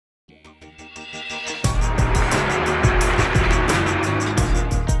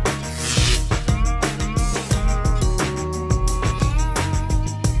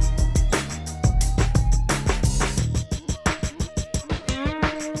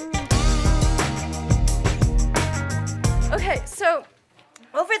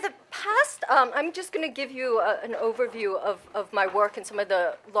Over the past, I'm just going to give you an overview of my work and some of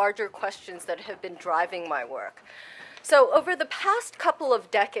the larger questions that have been driving my work. So over the past couple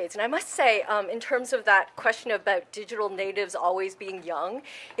of decades, and I must say, in terms of that question about digital natives always being young,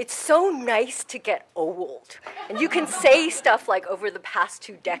 it's so nice to get old. And you can say stuff like, over the past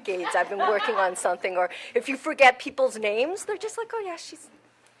 2 decades, I've been working on something, or if you forget people's names, they're just like, oh yeah, she's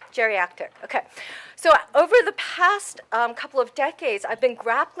geriatric. Okay, so over the past couple of decades, I've been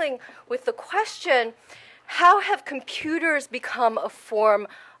grappling with the question, how have computers become a form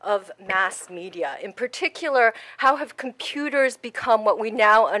of mass media? In particular, how have computers become what we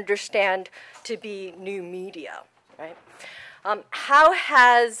now understand to be new media, right? How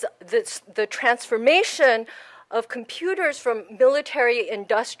has the transformation of computers from military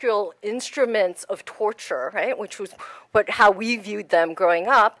industrial instruments of torture, right, which was how we viewed them growing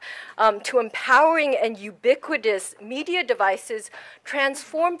up, to empowering and ubiquitous media devices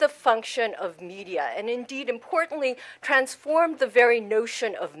transformed the function of media, and indeed, importantly, transformed the very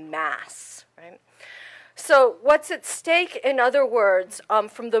notion of mass, right? So what's at stake, in other words,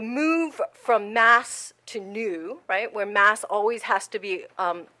 from the move from mass to new, right, where mass always has to be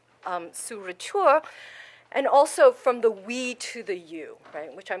sous retour, and also from the we to the you,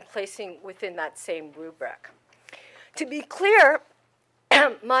 right, which I'm placing within that same rubric. To be clear,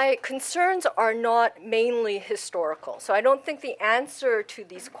 my concerns are not mainly historical. So I don't think the answer to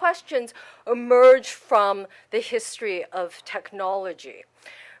these questions emerge from the history of technology.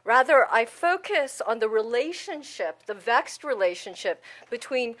 Rather, I focus on the relationship, the vexed relationship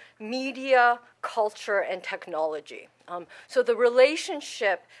between media, culture, and technology. So the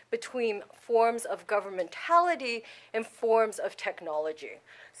relationship between forms of governmentality and forms of technology.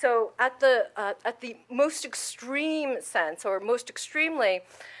 So at the most extreme sense, or most extremely,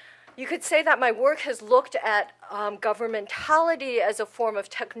 you could say that my work has looked at governmentality as a form of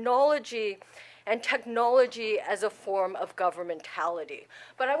technology and technology as a form of governmentality.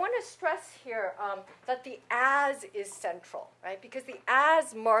 But I want to stress here that the as is central, right? Because the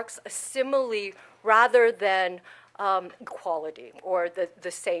as marks a simile rather than equality, or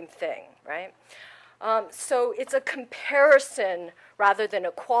the same thing, right? So it's a comparison rather than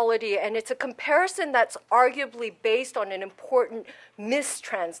equality, and it's a comparison that's arguably based on an important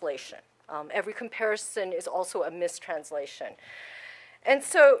mistranslation. Every comparison is also a mistranslation. And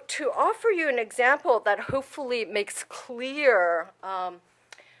so to offer you an example that hopefully makes clear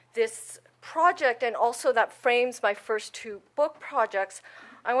this project, and also that frames my first 2 book projects,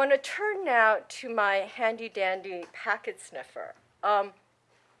 I want to turn now to my handy-dandy packet sniffer.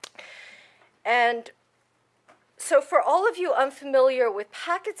 And so for all of you unfamiliar with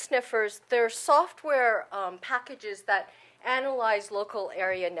packet sniffers, they're software packages that analyze local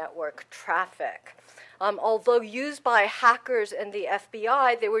area network traffic. Although used by hackers and the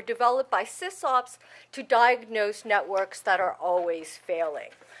FBI, they were developed by sysops to diagnose networks that are always failing.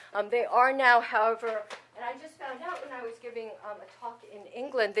 They are now, however, and I just found out when I was giving a talk in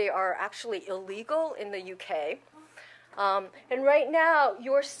England, they are actually illegal in the UK. And right now,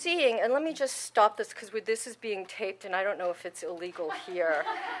 you're seeing, and let me just stop this because this is being taped, and I don't know if it's illegal here.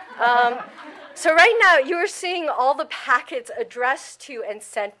 So right now, you're seeing all the packets addressed to and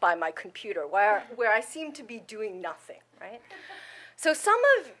sent by my computer, where I seem to be doing nothing, right? So some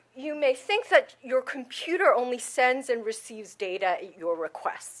of you may think that your computer only sends and receives data at your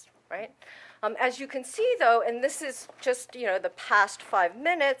requests, right? As you can see, though, and this is just the past 5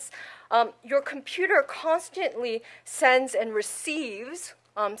 minutes, your computer constantly sends and receives,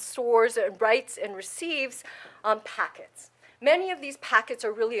 stores and writes and receives packets. Many of these packets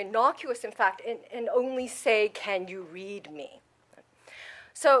are really innocuous, in fact, and only say, "Can you read me?"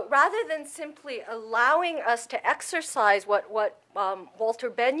 So rather than simply allowing us to exercise what Walter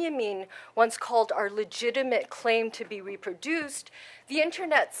Benjamin once called our legitimate claim to be reproduced, the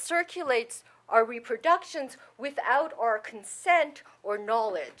internet circulates our reproductions without our consent or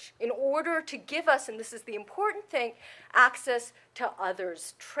knowledge in order to give us, and this is the important thing, access to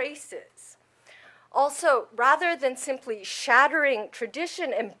others' traces. Also, rather than simply shattering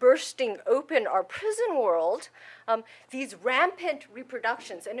tradition and bursting open our prison world, these rampant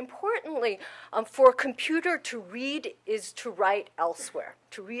reproductions, and importantly, for a computer to read is to write elsewhere.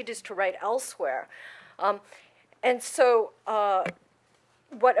 To read is to write elsewhere. And so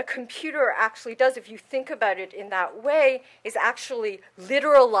what a computer actually does, if you think about it in that way, is actually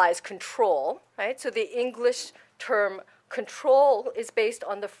literalize control, right? So the English term control is based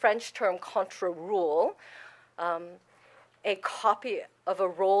on the French term contre-rule, a copy of a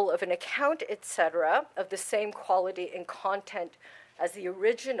roll of an account, etc., of the same quality and content as the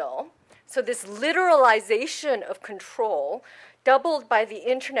original. So this literalization of control, doubled by the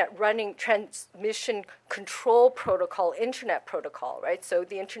internet running transmission control protocol, internet protocol, right? So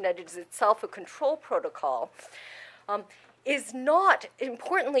the internet is itself a control protocol, is not,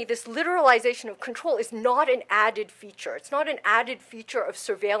 importantly, this literalization of control is not an added feature. It's not an added feature of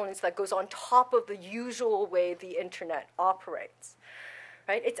surveillance that goes on top of the usual way the internet operates.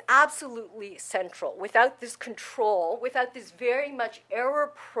 Right? It's absolutely central. Without this control, without this very much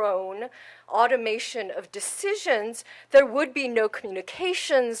error-prone automation of decisions, there would be no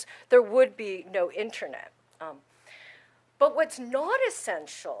communications, there would be no internet. But what's not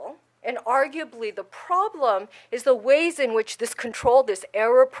essential, and arguably the problem, is the ways in which this control, this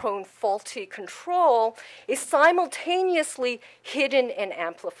error-prone, faulty control, is simultaneously hidden and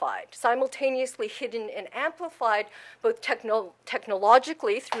amplified. Simultaneously hidden and amplified both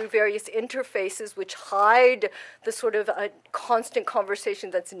technologically through various interfaces which hide the sort of constant conversation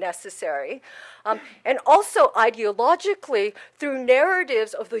that's necessary, and also ideologically through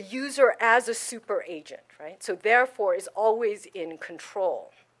narratives of the user as a super agent, right? So therefore is always in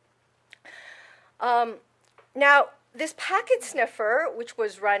control. Now, this packet sniffer, which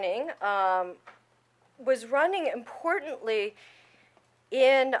was running importantly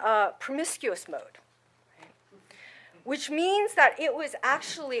in promiscuous mode, which means that it was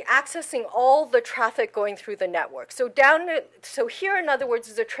actually accessing all the traffic going through the network. So here, in other words,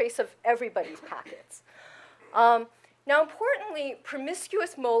 is a trace of everybody's packets. Now, importantly,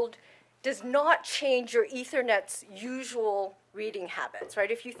 promiscuous mode does not change your Ethernet's usual reading habits, right?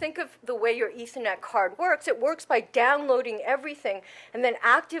 If you think of the way your Ethernet card works, it works by downloading everything and then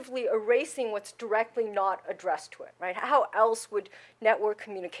actively erasing what's directly not addressed to it, right? How else would network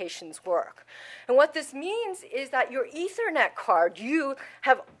communications work? And what this means is that your Ethernet card, you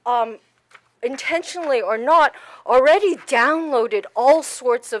have intentionally or not already downloaded all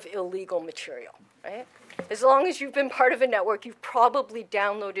sorts of illegal material, right? As long as you've been part of a network, you've probably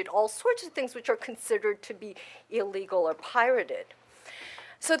downloaded all sorts of things which are considered to be illegal or pirated.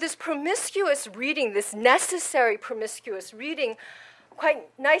 So this promiscuous reading, this necessary promiscuous reading, quite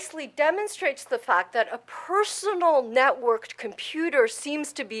nicely demonstrates the fact that a personal networked computer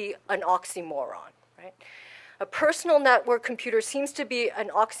seems to be an oxymoron, right? A personal network computer seems to be an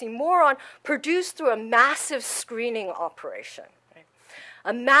oxymoron produced through a massive screening operation.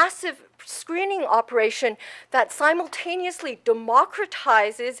 A massive screening operation that simultaneously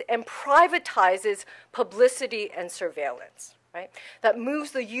democratizes and privatizes publicity and surveillance, right? That moves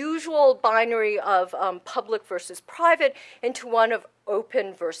the usual binary of public versus private into one of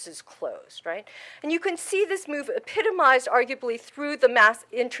open versus closed, right? And you can see this move epitomized arguably through the mass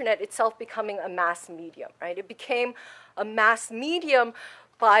internet itself becoming a mass medium, right? It became a mass medium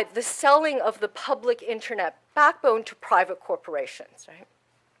by the selling of the public internet backbone to private corporations, right?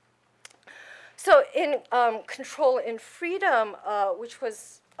 So in Control and Freedom, which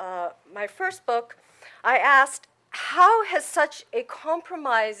was my first book, I asked, how has such a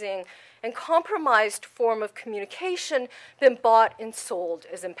compromising and compromised form of communication been bought and sold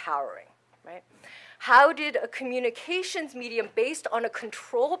as empowering, right? How did a communications medium based on a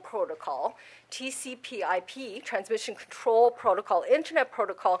control protocol, TCP/IP, Transmission Control Protocol, Internet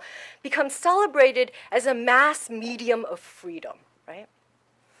Protocol, become celebrated as a mass medium of freedom, right?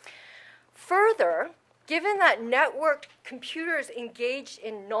 Further, given that networked computers engaged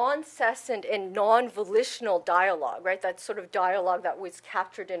in non-cessant and non-volitional dialogue, right, that sort of dialogue that was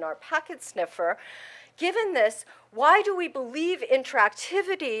captured in our packet sniffer, given this, why do we believe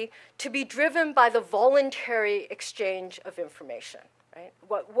interactivity to be driven by the voluntary exchange of information? Right?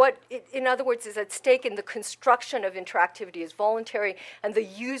 In other words, is at stake in the construction of interactivity is voluntary and the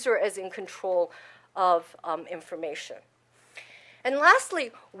user is in control of information. And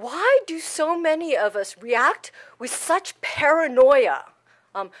lastly, why do so many of us react with such paranoia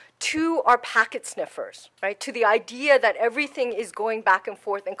to our packet sniffers, right? To the idea that everything is going back and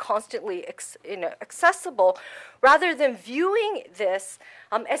forth and constantly accessible, rather than viewing this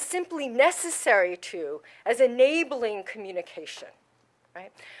as simply necessary to, as enabling communication,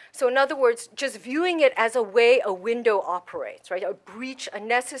 right? So in other words, just viewing it as a way a window operates, right? A breach, a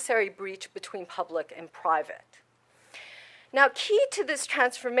necessary breach between public and private. Now, key to this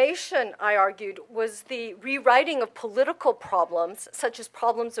transformation, I argued, was the rewriting of political problems, such as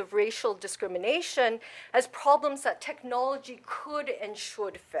problems of racial discrimination, as problems that technology could and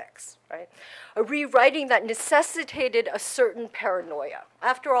should fix, right? A rewriting that necessitated a certain paranoia.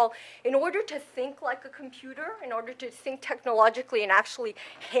 After all, in order to think like a computer, in order to think technologically and actually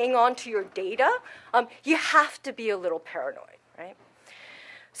hang on to your data, you have to be a little paranoid, right?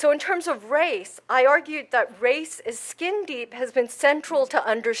 So in terms of race, I argued that race as skin deep has been central to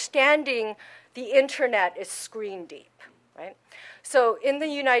understanding the internet as screen deep, right? So in the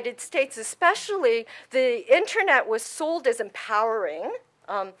United States especially, the internet was sold as empowering,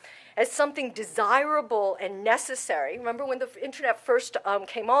 as something desirable and necessary. Remember when the internet first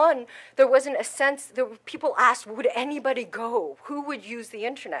came on, there wasn't a sense, people asked, would anybody go? Who would use the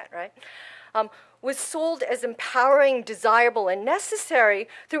internet, right? Was sold as empowering, desirable, and necessary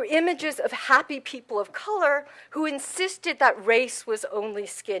through images of happy people of color who insisted that race was only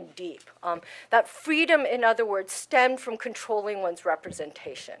skin deep. That freedom, in other words, stemmed from controlling one's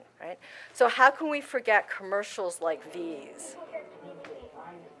representation, right? So how can we forget commercials like these?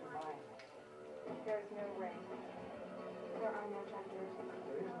 There's no race. There are no genders.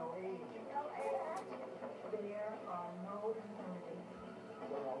 There is no age. No age. There are no infirmities.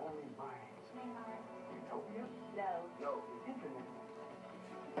 There are only minds. Utopia? No. Internet.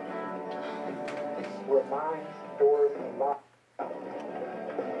 Where minds, doors, and locks.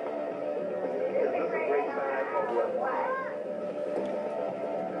 Is this a great time or what?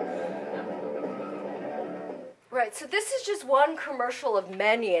 Right, so this is just one commercial of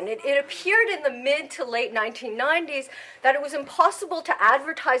many, and it appeared in the mid to late 1990s that it was impossible to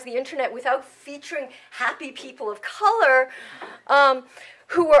advertise the internet without featuring happy people of color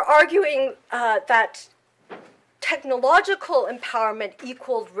who were arguing that technological empowerment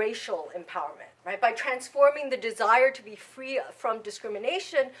equaled racial empowerment, right? By transforming the desire to be free from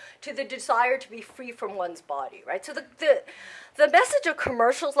discrimination to the desire to be free from one's body, right? So the message of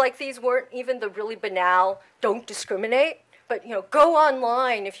commercials like these weren't even the really banal, don't discriminate, but go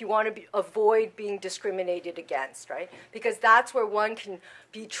online if you want to avoid being discriminated against, right? Because that's where one can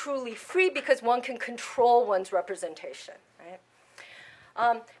be truly free because one can control one's representation, right?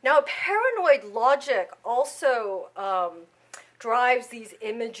 Now, paranoid logic also drives these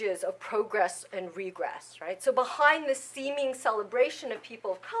images of progress and regress, right? So behind this seeming celebration of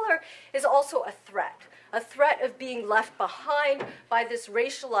people of color is also a threat of being left behind by this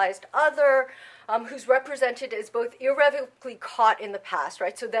racialized other who's represented as both irrevocably caught in the past,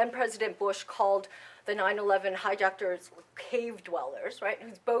 right? So then President Bush called the 9/11 hijackers cave dwellers, right?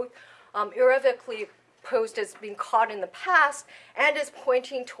 Who's both irrevocably posed as being caught in the past and as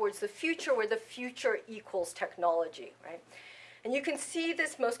pointing towards the future where the future equals technology, right? And you can see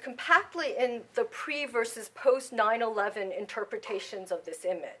this most compactly in the pre versus post 9/11 interpretations of this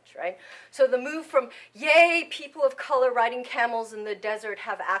image, right? So the move from, yay, people of color riding camels in the desert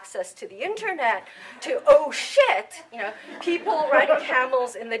have access to the internet, to, oh shit, people riding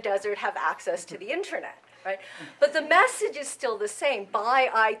camels in the desert have access to the internet, right? But the message is still the same, buy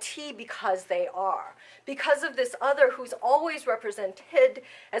IT because they are. Because of this other who's always represented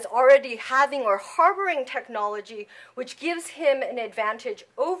as already having or harboring technology, which gives him an advantage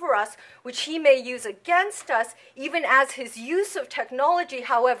over us, which he may use against us, even as his use of technology,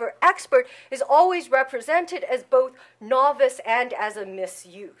 however expert, is always represented as both novice and as a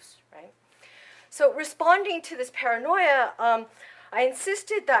misuse, right? So responding to this paranoia, I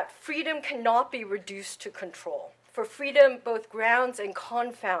insisted that freedom cannot be reduced to control. For freedom, both grounds and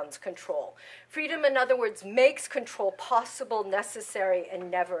confounds control. Freedom, in other words, makes control possible, necessary, and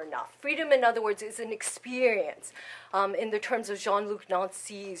never enough. Freedom, in other words, is an experience in the terms of Jean-Luc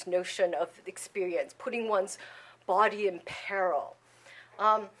Nancy's notion of experience, putting one's body in peril.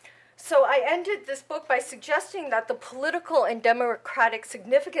 So I ended this book by suggesting that the political and democratic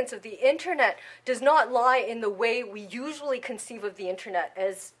significance of the internet does not lie in the way we usually conceive of the internet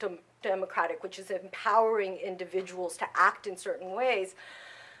as democratic, which is empowering individuals to act in certain ways,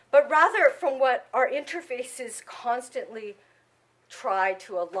 but rather from what our interfaces constantly try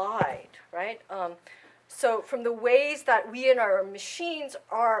to elide, right? So from the ways that we and our machines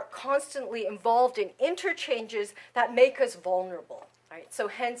are constantly involved in interchanges that make us vulnerable. Right? So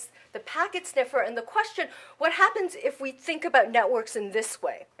hence the packet sniffer and the question, what happens if we think about networks in this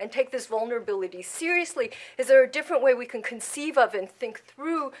way and take this vulnerability seriously? Is there a different way we can conceive of and think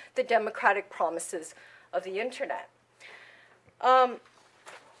through the democratic promises of the internet? But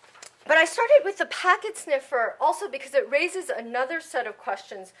I started with the packet sniffer also because it raises another set of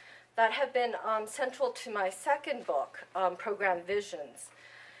questions that have been central to my second book, Program Visions.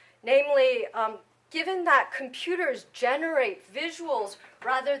 Namely, given that computers generate visuals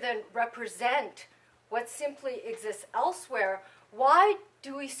rather than represent what simply exists elsewhere, why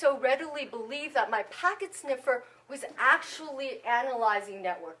do we so readily believe that my packet sniffer was actually analyzing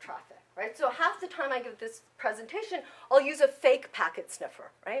network traffic, right? So half the time I give this presentation, I'll use a fake packet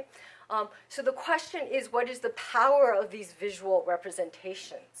sniffer, right? So the question is, what is the power of these visual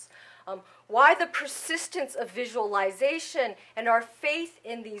representations? Why the persistence of visualization and our faith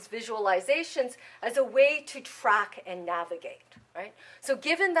in these visualizations as a way to track and navigate, right? So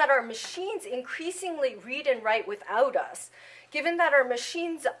given that our machines increasingly read and write without us, given that our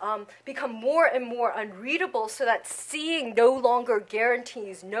machines become more and more unreadable so that seeing no longer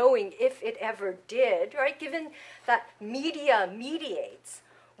guarantees knowing if it ever did, right? Given that media mediates,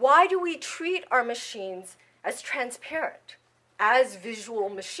 why do we treat our machines as transparent, as visual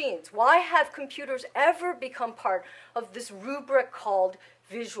machines? Why have computers ever become part of this rubric called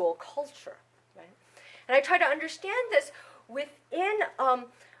visual culture, right? And I try to understand this within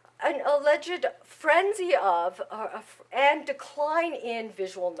an alleged frenzy of and decline in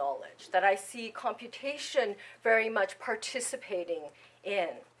visual knowledge that I see computation very much participating in.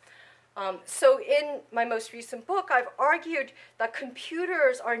 So in my most recent book, I've argued that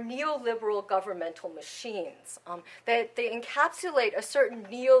computers are neoliberal governmental machines, that they encapsulate a certain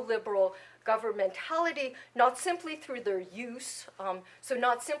neoliberal governmentality, not simply through their use, so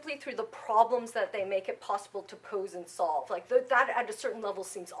not simply through the problems that they make it possible to pose and solve. Like that at a certain level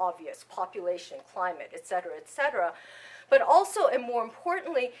seems obvious, population, climate, et cetera, but also, and more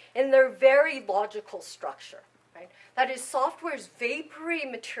importantly, in their very logical structure. Right? That is, software's vapory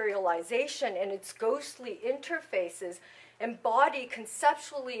materialization and its ghostly interfaces embody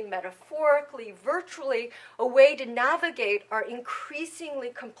conceptually, metaphorically, virtually a way to navigate our increasingly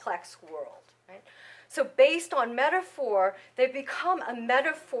complex world. Right? So based on metaphor, they become a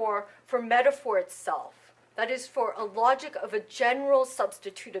metaphor for metaphor itself. That is, for a logic of a general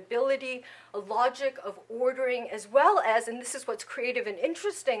substitutability, a logic of ordering, as well as, and this is what's creative and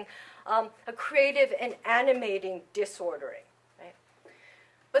interesting, a creative and animating disordering. Right?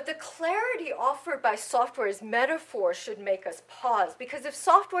 But the clarity offered by software as metaphor should make us pause, because if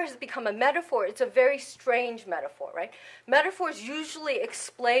software has become a metaphor, it's a very strange metaphor, right? Metaphors usually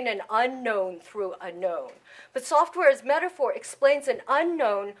explain an unknown through a known, but software as metaphor explains an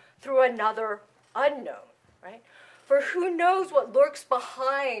unknown through another unknown, right? For who knows what lurks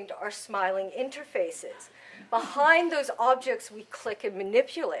behind our smiling interfaces, behind those objects we click and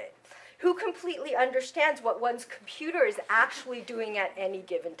manipulate? Who completely understands what one's computer is actually doing at any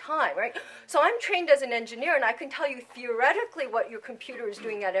given time, right? So I'm trained as an engineer, and I can tell you theoretically what your computer is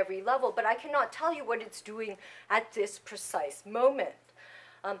doing at every level, but I cannot tell you what it's doing at this precise moment.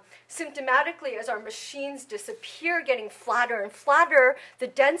 Symptomatically, as our machines disappear, getting flatter and flatter, the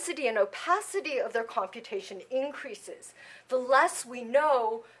density and opacity of their computation increases. The less we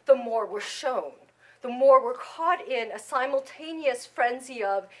know, the more we're shown. The more we're caught in a simultaneous frenzy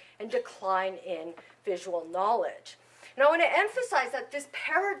of and decline in visual knowledge. And I want to emphasize that this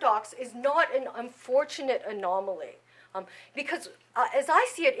paradox is not an unfortunate anomaly, because as I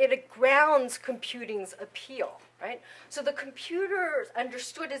see it, it grounds computing's appeal. Right? So the computer is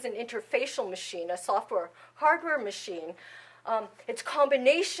understood as an interfacial machine, a software-hardware machine. Its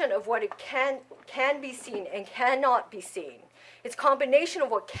combination of what it can be seen and cannot be seen. Its combination of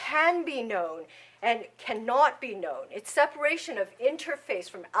what can be known and cannot be known. Its separation of interface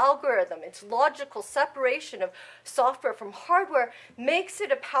from algorithm, its logical separation of software from hardware makes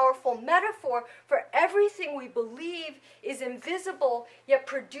it a powerful metaphor for everything we believe is invisible, yet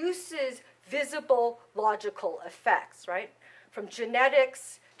produces visible logical effects, right? From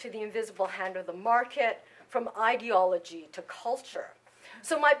genetics to the invisible hand of the market, from ideology to culture.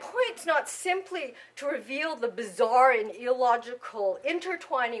 So my point's not simply to reveal the bizarre and illogical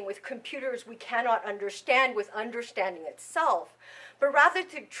intertwining with computers we cannot understand with understanding itself, but rather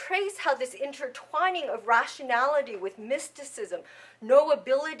to trace how this intertwining of rationality with mysticism,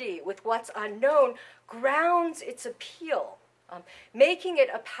 knowability with what's unknown, grounds its appeal, making it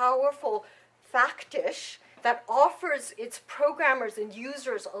a powerful factish that offers its programmers and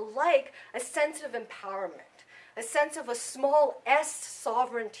users alike a sense of empowerment, a sense of a small s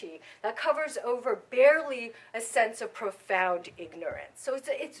sovereignty that covers over barely a sense of profound ignorance. So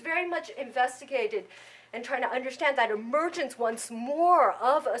it's very much investigated and trying to understand that emergence once more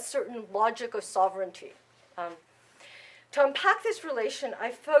of a certain logic of sovereignty. To unpack this relation,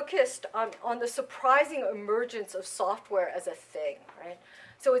 I focused on the surprising emergence of software as a thing, right?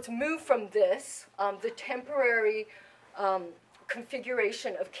 So it's moved from this, the temporary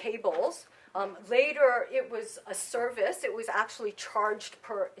configuration of cables. Later, it was a service. It was actually charged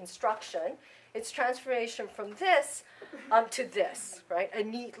per instruction. Its transformation from this to this, right? A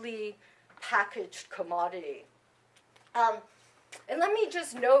neatly packaged commodity. And let me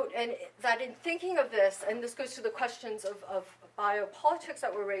just note that in thinking of this, and this goes to the questions of biopolitics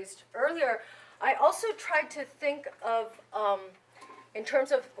that were raised earlier, I also tried to think of, in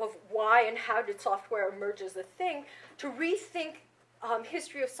terms of why and how did software emerge as a thing, to rethink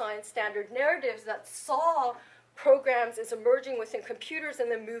history of science standard narratives that saw programs as emerging within computers and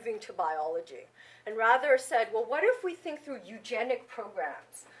then moving to biology, and rather said, well, what if we think through eugenic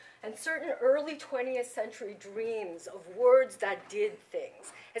programs and certain early 20th century dreams of words that did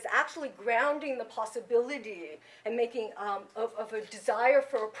things as actually grounding the possibility and making of a desire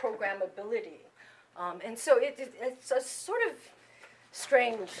for a programmability. And so it's a sort of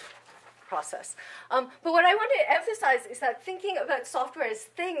strange process. But what I want to emphasize is that thinking about software as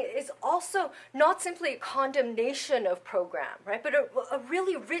thing is also not simply a condemnation of program, right? But a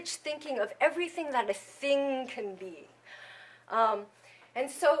really rich thinking of everything that a thing can be. And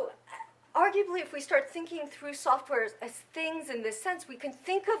so arguably, if we start thinking through software as things in this sense, we can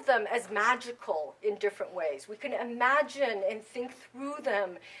think of them as magical in different ways. We can imagine and think through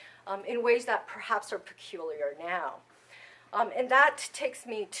them in ways that perhaps are peculiar now. And that takes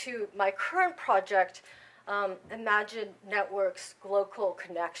me to my current project, Imagine Networks, Glocal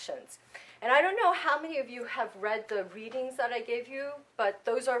Connections. And I don't know how many of you have read the readings that I gave you, but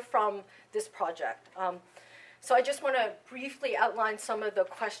those are from this project. So I just want to briefly outline some of the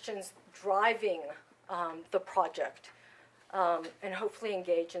questions driving the project and hopefully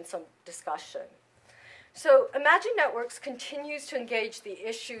engage in some discussion. So Imagine Networks continues to engage the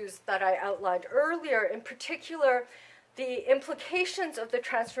issues that I outlined earlier, in particular the implications of the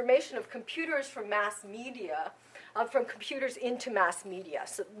transformation of computers from mass media, from computers into mass media,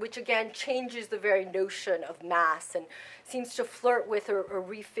 so, which again changes the very notion of mass and seems to flirt with or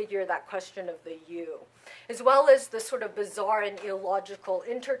refigure that question of the you, as well as the sort of bizarre and illogical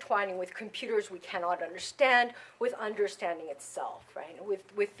intertwining with computers we cannot understand, with understanding itself, right,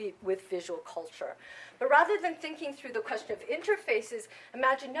 with visual culture. But rather than thinking through the question of interfaces,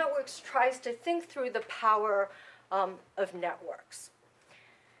 Imagine Networks tries to think through the power of networks.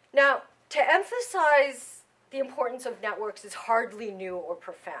 Now, to emphasize the importance of networks is hardly new or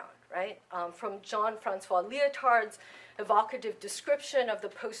profound, right? From Jean-Francois Lyotard's evocative description of the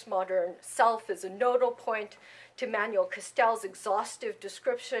postmodern self as a nodal point, to Manuel Castell's exhaustive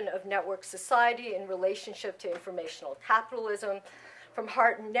description of network society in relationship to informational capitalism, from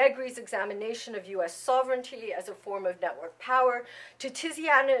Hart and Negri's examination of US sovereignty as a form of network power, to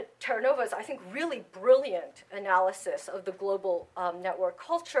Tiziana Terranova's, I think, really brilliant analysis of the global network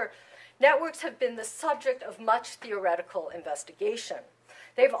culture, networks have been the subject of much theoretical investigation.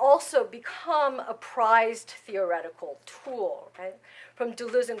 They've also become a prized theoretical tool, right? From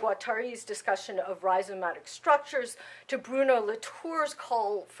Deleuze and Guattari's discussion of rhizomatic structures to Bruno Latour's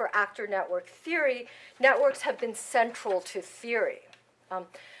call for actor network theory, networks have been central to theory.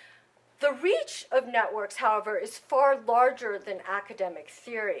 The reach of networks, however, is far larger than academic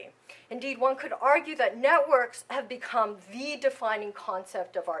theory. Indeed, one could argue that networks have become the defining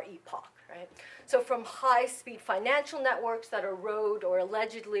concept of our epoch, right? So from high-speed financial networks that erode or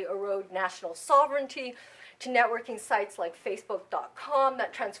allegedly erode national sovereignty, to networking sites like Facebook.com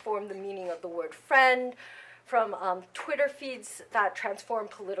that transform the meaning of the word friend, from Twitter feeds that transform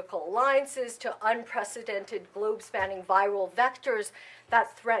political alliances to unprecedented globe-spanning viral vectors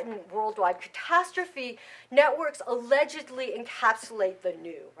that threaten worldwide catastrophe, networks allegedly encapsulate the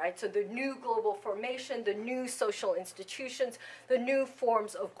new, right? So the new global formation, the new social institutions, the new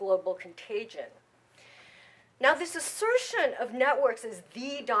forms of global contagion. Now, this assertion of networks as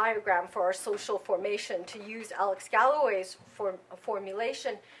the diagram for our social formation, to use Alex Galloway's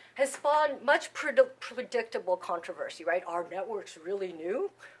formulation, has spawned much predictable controversy, right? Are networks really new?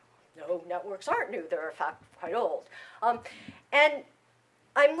 No, networks aren't new. They're, in fact, quite old. And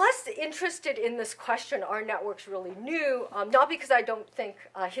I'm less interested in this question, are networks really new? Not because I don't think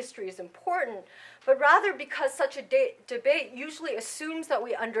history is important, but rather because such a debate usually assumes that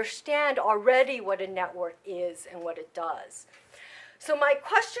we understand already what a network is and what it does. So my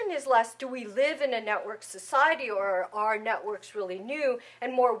question is less, do we live in a network society, or are networks really new?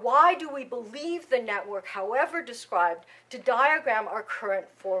 And more, why do we believe the network, however described, to diagram our current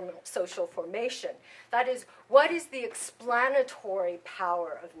social formation? That is, what is the explanatory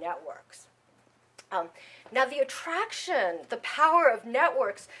power of networks? Now, the attraction, the power of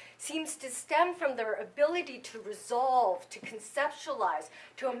networks seems to stem from their ability to resolve, to conceptualize,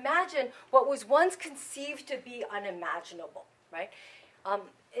 to imagine what was once conceived to be unimaginable. Right?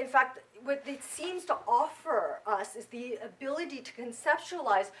 In fact, what it seems to offer us is the ability to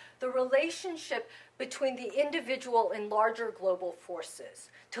conceptualize the relationship between the individual and larger global forces,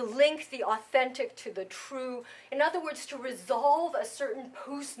 to link the authentic to the true, in other words, to resolve a certain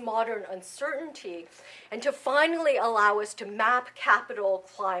postmodern uncertainty, and to finally allow us to map capital,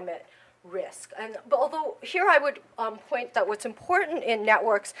 climate, risk. But although here I would point that what's important in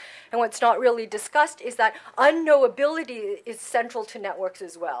networks and what's not really discussed is that unknowability is central to networks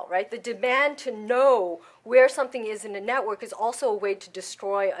as well, right? The demand to know where something is in a network is also a way to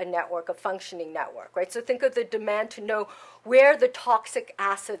destroy a network, a functioning network, right? So think of the demand to know where the toxic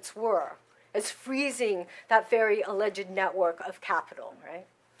assets were as freezing that very alleged network of capital, right?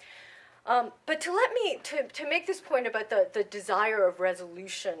 But to make this point about the desire of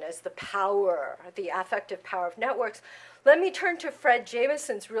resolution as the power, the affective power of networks, let me turn to Fred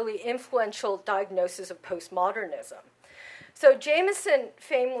Jameson's really influential diagnosis of postmodernism. So Jameson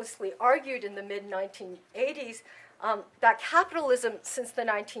famously argued in the mid-1980s that capitalism since the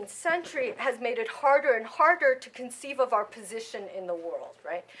 19th century has made it harder and harder to conceive of our position in the world,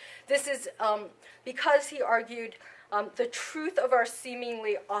 right? This is because, he argued, the truth of our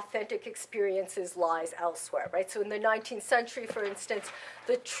seemingly authentic experiences lies elsewhere, right? So in the 19th century, for instance,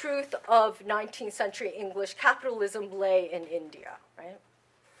 the truth of 19th century English capitalism lay in India, right?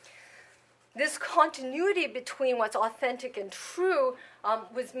 This continuity between what's authentic and true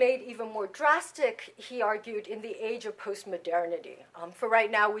was made even more drastic, he argued, in the age of postmodernity. For right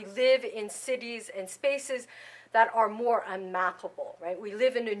now, we live in cities and spaces that are more unmappable, right? We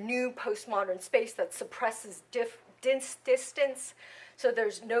live in a new postmodern space that suppresses distance, so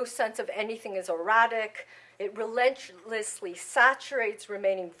there's no sense of anything as erratic. It relentlessly saturates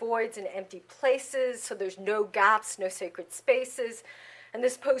remaining voids and empty places, so there's no gaps, no sacred spaces. And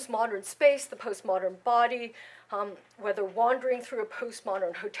this postmodern space, the postmodern body, whether wandering through a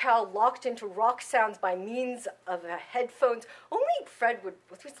postmodern hotel, locked into rock sounds by means of headphones, only Fred would,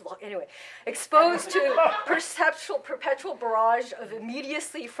 anyway, exposed to perpetual barrage of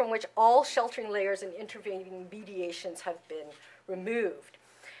immediacy from which all sheltering layers and intervening mediations have been removed.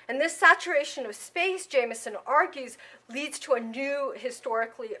 And this saturation of space, Jameson argues, leads to a new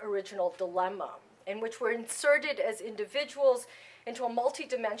historically original dilemma in which we're inserted as individuals into a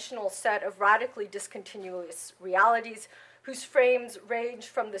multidimensional set of radically discontinuous realities whose frames range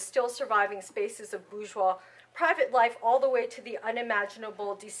from the still surviving spaces of bourgeois private life all the way to the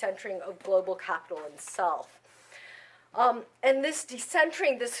unimaginable decentering of global capital and self. And this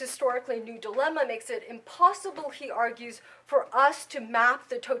decentering, this historically new dilemma, makes it impossible, he argues, for us to map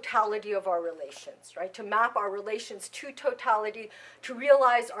the totality of our relations, right? To map our relations to totality, to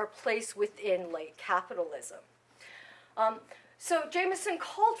realize our place within late capitalism. So Jameson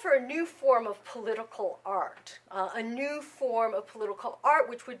called for a new form of political art,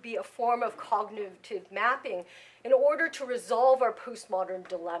 which would be a form of cognitive mapping in order to resolve our postmodern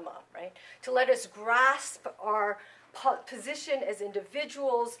dilemma, right? To let us grasp our position as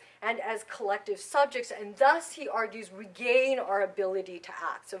individuals and as collective subjects, and thus, he argues, regain our ability to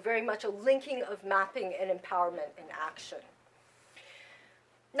act. So very much a linking of mapping and empowerment in action.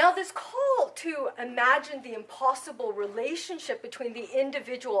 Now, this call to imagine the impossible relationship between the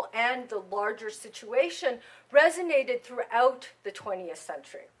individual and the larger situation resonated throughout the 20th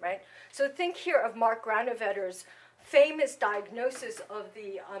century, right? So think here of Mark Granovetter's famous diagnosis of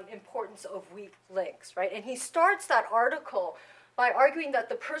the importance of weak links, right? And he starts that article by arguing that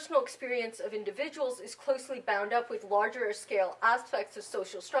the personal experience of individuals is closely bound up with larger scale aspects of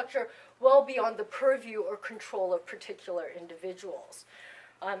social structure well beyond the purview or control of particular individuals.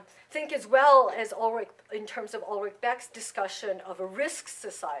 Think as well as Ulrich, in terms of Ulrich Beck's discussion of a risk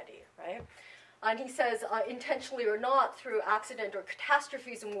society, right? And he says, intentionally or not, through accident or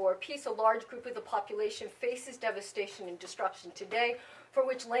catastrophes in war or peace, a large group of the population faces devastation and destruction today, for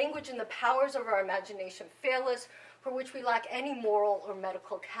which language and the powers of our imagination fail us, for which we lack any moral or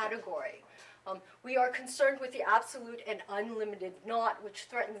medical category. We are concerned with the absolute and unlimited not, which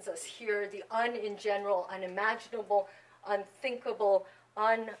threatens us here, the in general, unimaginable, unthinkable,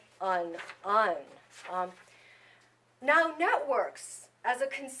 Now, networks as a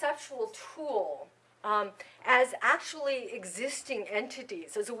conceptual tool, as actually existing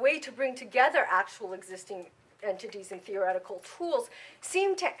entities, as a way to bring together actual existing entities and theoretical tools,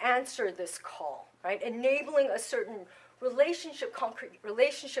 seem to answer this call, right? Enabling a certain relationship, concrete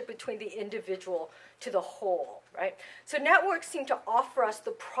relationship between the individual to the whole, right? So networks seem to offer us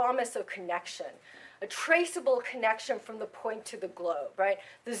the promise of connection, a traceable connection from the point to the globe, right?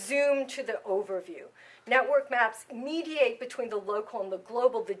 The zoom to the overview. Network maps mediate between the local and the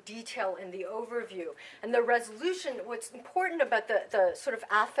global, the detail and the overview. And the resolution, what's important about the sort of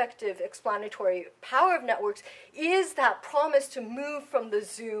affective explanatory power of networks is that promise to move from the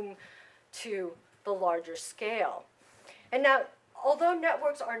zoom to the larger scale. And now, although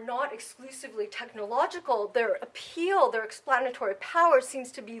networks are not exclusively technological, their appeal, their explanatory power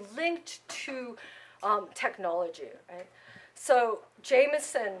seems to be linked to technology, right? So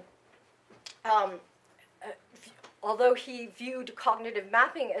Jameson although he viewed cognitive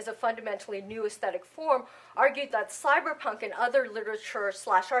mapping as a fundamentally new aesthetic form, argued that cyberpunk and other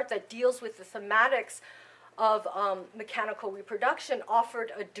literature/art that deals with the thematics of mechanical reproduction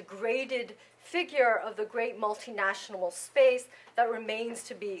offered a degraded figure of the great multinational space that remains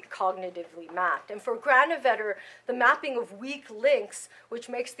to be cognitively mapped. And for Granovetter, the mapping of weak links, which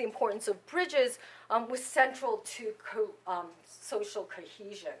makes the importance of bridges, was central to social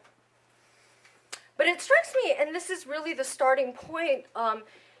cohesion. But it strikes me, and this is really the starting point,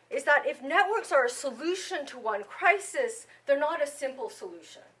 is that if networks are a solution to one crisis, they're not a simple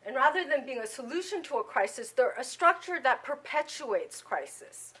solution. And rather than being a solution to a crisis, they're a structure that perpetuates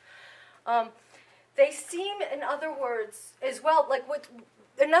crisis. They seem, in other words, as well, like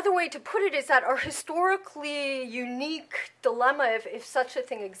another way to put it is that our historically unique dilemma, if such a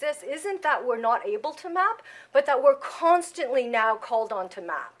thing exists, isn't that we're not able to map, but that we're constantly now called on to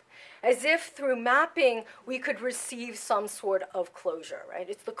map. As if through mapping we could receive some sort of closure, right?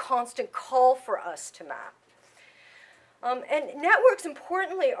 It's the constant call for us to map. And networks,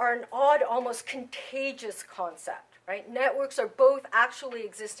 importantly, are an odd, almost contagious concept, right? Networks are both actually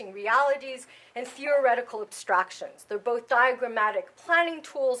existing realities and theoretical abstractions. They're both diagrammatic planning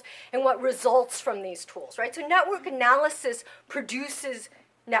tools and what results from these tools, right? So network analysis produces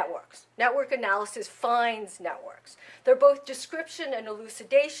networks. Network analysis finds networks. They're both description and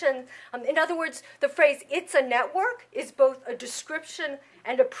elucidation. In other words, the phrase, "it's a network," is both a description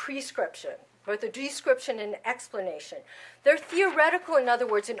and a prescription, both a description and an explanation. They're theoretical, in other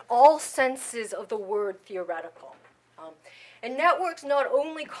words, in all senses of the word theoretical. And networks not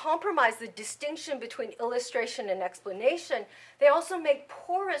only compromise the distinction between illustration and explanation, they also make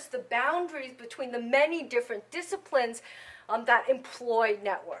porous the boundaries between the many different disciplines that employ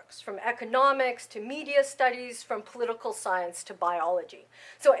networks, from economics to media studies, from political science to biology.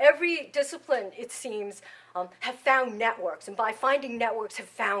 So every discipline, it seems, have found networks, and by finding networks have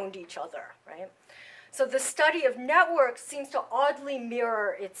found each other, right? So the study of networks seems to oddly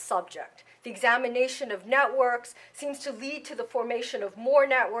mirror its subject. The examination of networks seems to lead to the formation of more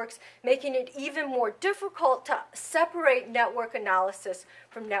networks, making it even more difficult to separate network analysis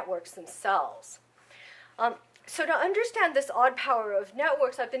from networks themselves. So to understand this odd power of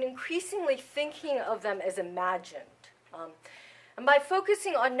networks, I've been increasingly thinking of them as imagined. And by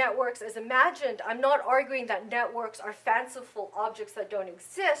focusing on networks as imagined, I'm not arguing that networks are fanciful objects that don't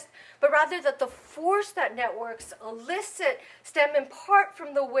exist, but rather that the force that networks elicit stem in part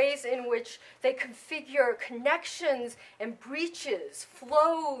from the ways in which they configure connections and breaches,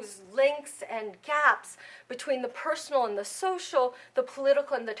 flows, links, and gaps between the personal and the social, the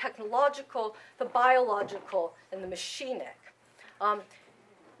political and the technological, the biological and the machinic.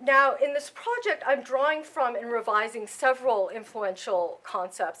 Now, in this project, I'm drawing from and revising several influential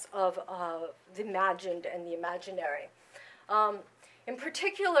concepts of the imagined and the imaginary. In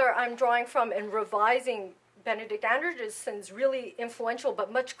particular, I'm drawing from and revising Benedict Anderson's really influential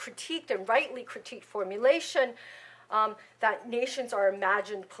but much critiqued and rightly critiqued formulation that nations are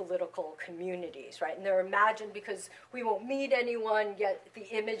imagined political communities, right? And they're imagined because we won't meet anyone, yet the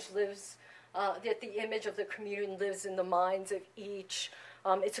image lives, yet the image of the community lives in the minds of each.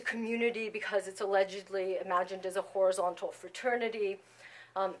 It's a community because it's allegedly imagined as a horizontal fraternity.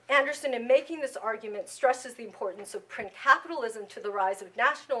 Anderson, in making this argument, stresses the importance of print capitalism to the rise of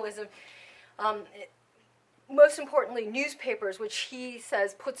nationalism. Most importantly, newspapers, which he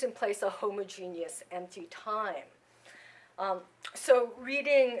says puts in place a homogeneous empty time. So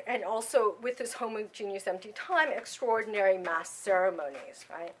reading, and also with this homogeneous empty time, extraordinary mass ceremonies,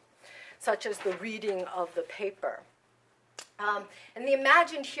 right? Such as the reading of the paper. And the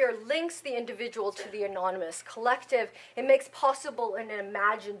imagined here links the individual to the anonymous collective. It makes possible an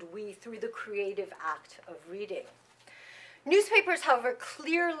imagined we through the creative act of reading. Newspapers, however,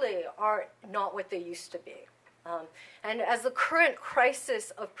 clearly are not what they used to be. And as the current crisis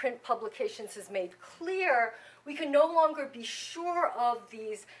of print publications has made clear, we can no longer be sure of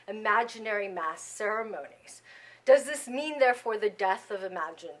these imaginary mass ceremonies. Does this mean, therefore, the death of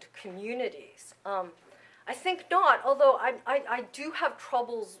imagined communities? I think not, although I do have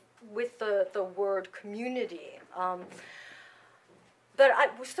troubles with the word community. So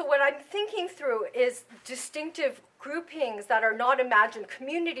what I'm thinking through is distinctive groupings that are not imagined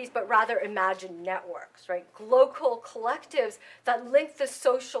communities, but rather imagined networks, right? Glocal collectives that link the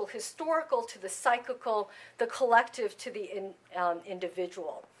social historical to the psychical, the collective to the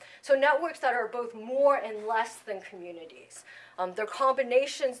individual. So networks that are both more and less than communities. They're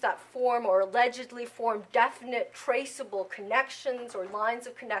combinations that form or allegedly form definite traceable connections or lines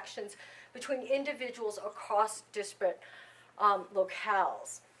of connections between individuals across disparate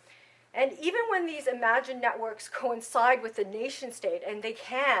locales. And even when these imagined networks coincide with the nation state, and they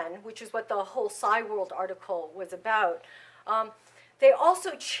can, which is what the whole SciWorld article was about, they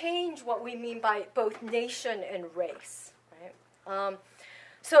also change what we mean by both nation and race. Right?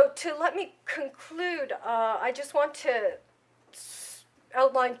 So to let me conclude, I just want to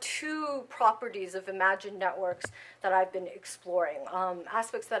outline two properties of imagined networks that I've been exploring,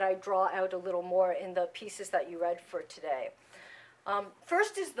 aspects that I draw out a little more in the pieces that you read for today.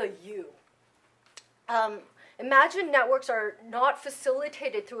 First is the you. Imagined networks are not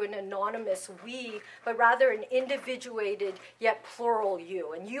facilitated through an anonymous we, but rather an individuated yet plural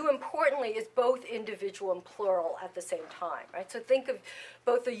you. And you, importantly, is both individual and plural at the same time. Right? So think of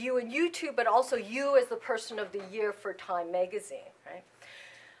both the you and you two, but also you as the person of the year for Time magazine. Right?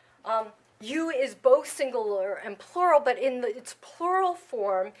 You is both singular and plural, but in its plural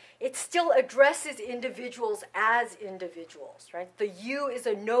form, it still addresses individuals as individuals. Right? The you is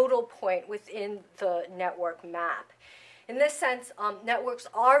a nodal point within the network map. In this sense, networks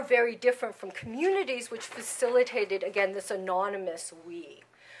are very different from communities, which facilitated, again, this anonymous we.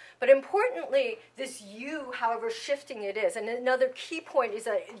 But importantly, this you, however shifting it is, and another key point is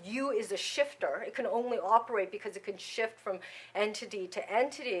that you is a shifter. It can only operate because it can shift from entity to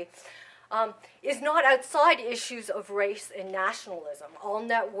entity, is not outside issues of race and nationalism. All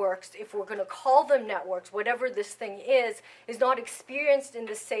networks, if we're going to call them networks, whatever this thing is not experienced in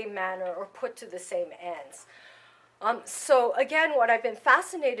the same manner or put to the same ends. So again, what I've been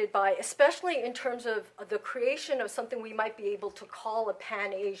fascinated by, especially in terms of the creation of something we might be able to call a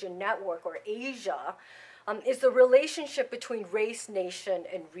Pan-Asian network, or Asia, is the relationship between race, nation,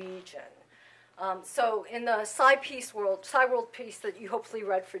 and region. So in the SciWorld piece that you hopefully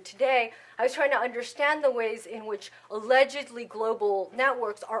read for today, I was trying to understand the ways in which allegedly global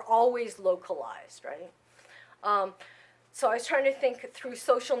networks are always localized, right? So I was trying to think through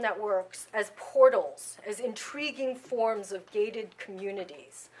social networks as portals, as intriguing forms of gated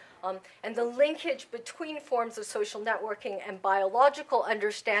communities, and the linkage between forms of social networking and biological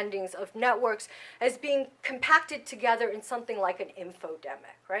understandings of networks as being compacted together in something like an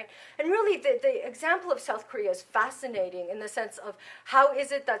infodemic, right? And really, the example of South Korea is fascinating in the sense of how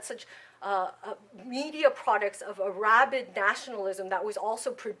is it that such media products of a rabid nationalism that was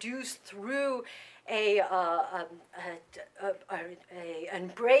also produced through an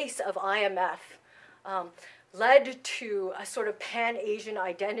embrace of IMF led to a sort of Pan-Asian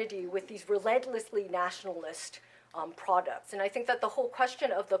identity with these relentlessly nationalist products. And I think that the whole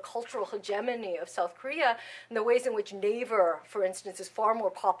question of the cultural hegemony of South Korea and the ways in which Naver, for instance, is far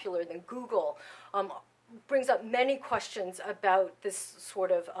more popular than Google brings up many questions about this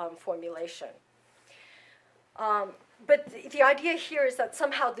sort of formulation. But the idea here is that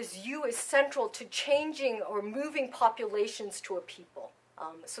somehow this you is central to changing or moving populations to a people,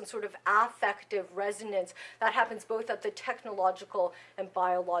 some sort of affective resonance that happens both at the technological and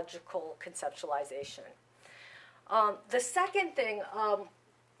biological conceptualization. The second thing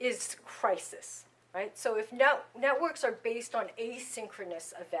is crisis, right? So if networks are based on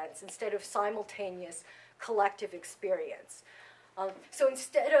asynchronous events instead of simultaneous collective experience, so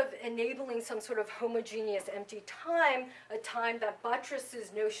instead of enabling some sort of homogeneous empty time, a time that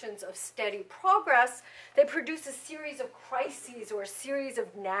buttresses notions of steady progress, they produce a series of crises or a series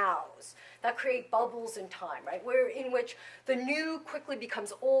of nows that create bubbles in time, right? In which the new quickly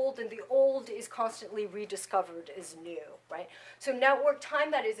becomes old and the old is constantly rediscovered as new, right? So network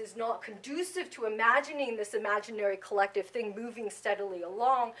time, that is not conducive to imagining this imaginary collective thing moving steadily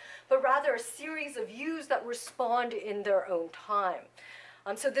along, but rather a series of yous that respond in their own time.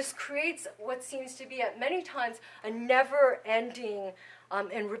 So this creates what seems to be at many times a never-ending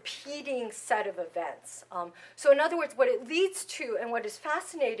and repeating set of events. So in other words, what it leads to and what is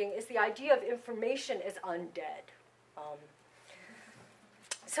fascinating is the idea of information as undead.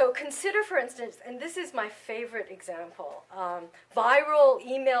 So consider, for instance, and this is my favorite example, viral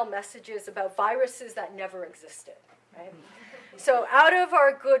email messages about viruses that never existed, right? So out of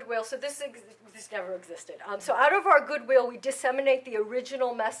our goodwill, so this never existed. So out of our goodwill, we disseminate the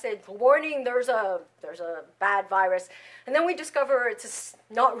original message, warning there's a bad virus. And then we discover it's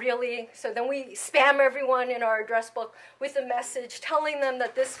not really. So then we spam everyone in our address book with a message telling them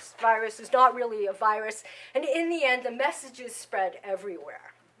that this virus is not really a virus. And in the end, the messages spread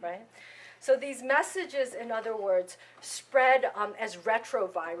everywhere, right? So these messages, in other words, spread as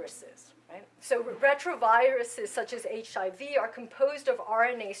retroviruses. Right? So retroviruses such as HIV are composed of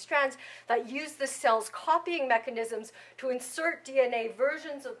RNA strands that use the cell's copying mechanisms to insert DNA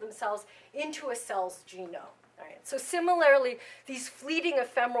versions of themselves into a cell's genome. Right? So similarly, these fleeting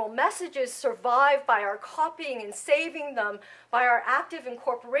ephemeral messages survive by our copying and saving them, by our active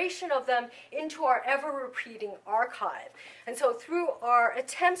incorporation of them into our ever-repeating archive. And so through our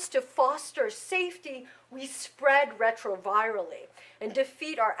attempts to foster safety, we spread retrovirally and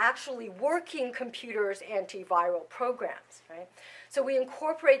defeat our actually working computers' antiviral programs. Right? So we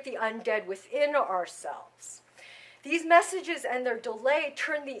incorporate the undead within ourselves. These messages and their delay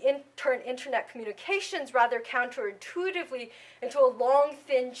turn internet communications rather counterintuitively into a long,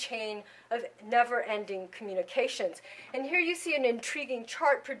 thin chain of never-ending communications. And here you see an intriguing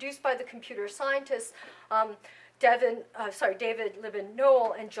chart produced by the computer scientists David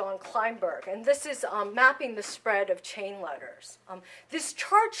Libin-Noel and John Kleinberg. And this is mapping the spread of chain letters. This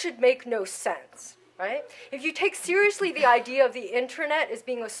chart should make no sense. Right? If you take seriously the idea of the internet as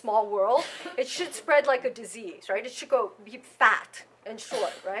being a small world, it should spread like a disease, right? It should be fat and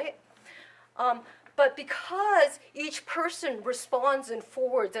short, right? But because each person responds and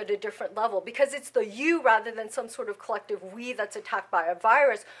forwards at a different level, because it's the you rather than some sort of collective we that's attacked by a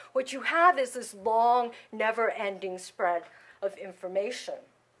virus, what you have is this long, never-ending spread of information.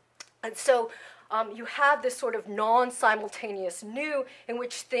 And so you have this sort of non-simultaneous new in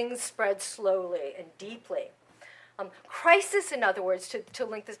which things spread slowly and deeply. Crisis, in other words, to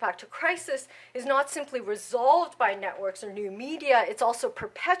link this back to crisis, is not simply resolved by networks or new media, it's also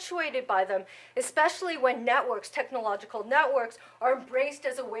perpetuated by them, especially when networks, technological networks, are embraced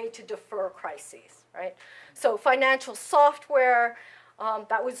as a way to defer crises, right? So financial software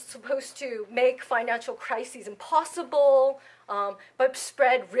that was supposed to make financial crises impossible, but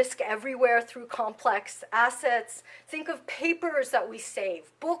spread risk everywhere through complex assets. Think of papers that we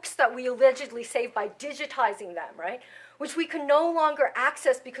save, books that we allegedly save by digitizing them, right? Which we can no longer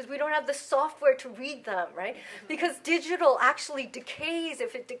access because we don't have the software to read them, right? Because digital actually decays,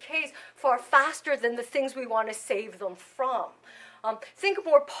 if it decays, far faster than the things we want to save them from. Think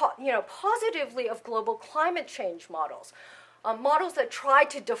more positively of global climate change models. Models that try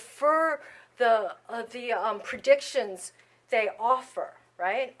to defer the predictions they offer,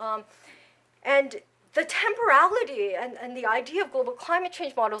 right? And the temporality and the idea of global climate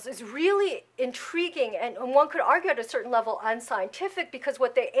change models is really intriguing and one could argue at a certain level unscientific because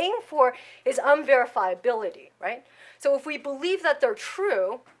what they aim for is unverifiability, right? So if we believe that they're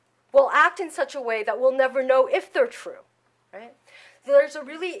true, we'll act in such a way that we'll never know if they're true, right? There's a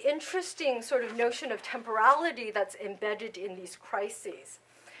really interesting sort of notion of temporality that's embedded in these crises.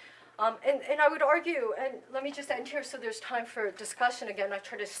 And I would argue, and let me just end here so there's time for discussion again, I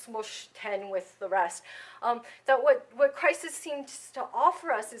try to smush 10 with the rest, that what crisis seems to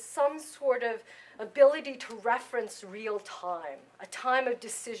offer us is some sort of ability to reference real time, a time of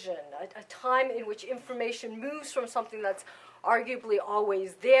decision, a time in which information moves from something that's arguably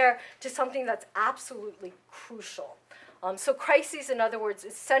always there to something that's absolutely crucial. So crises, in other words,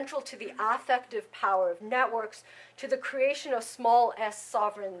 is central to the affective power of networks, to the creation of small s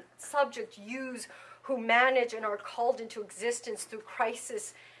sovereign subject U's who manage and are called into existence through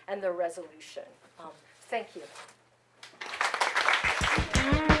crisis and their resolution. Thank you.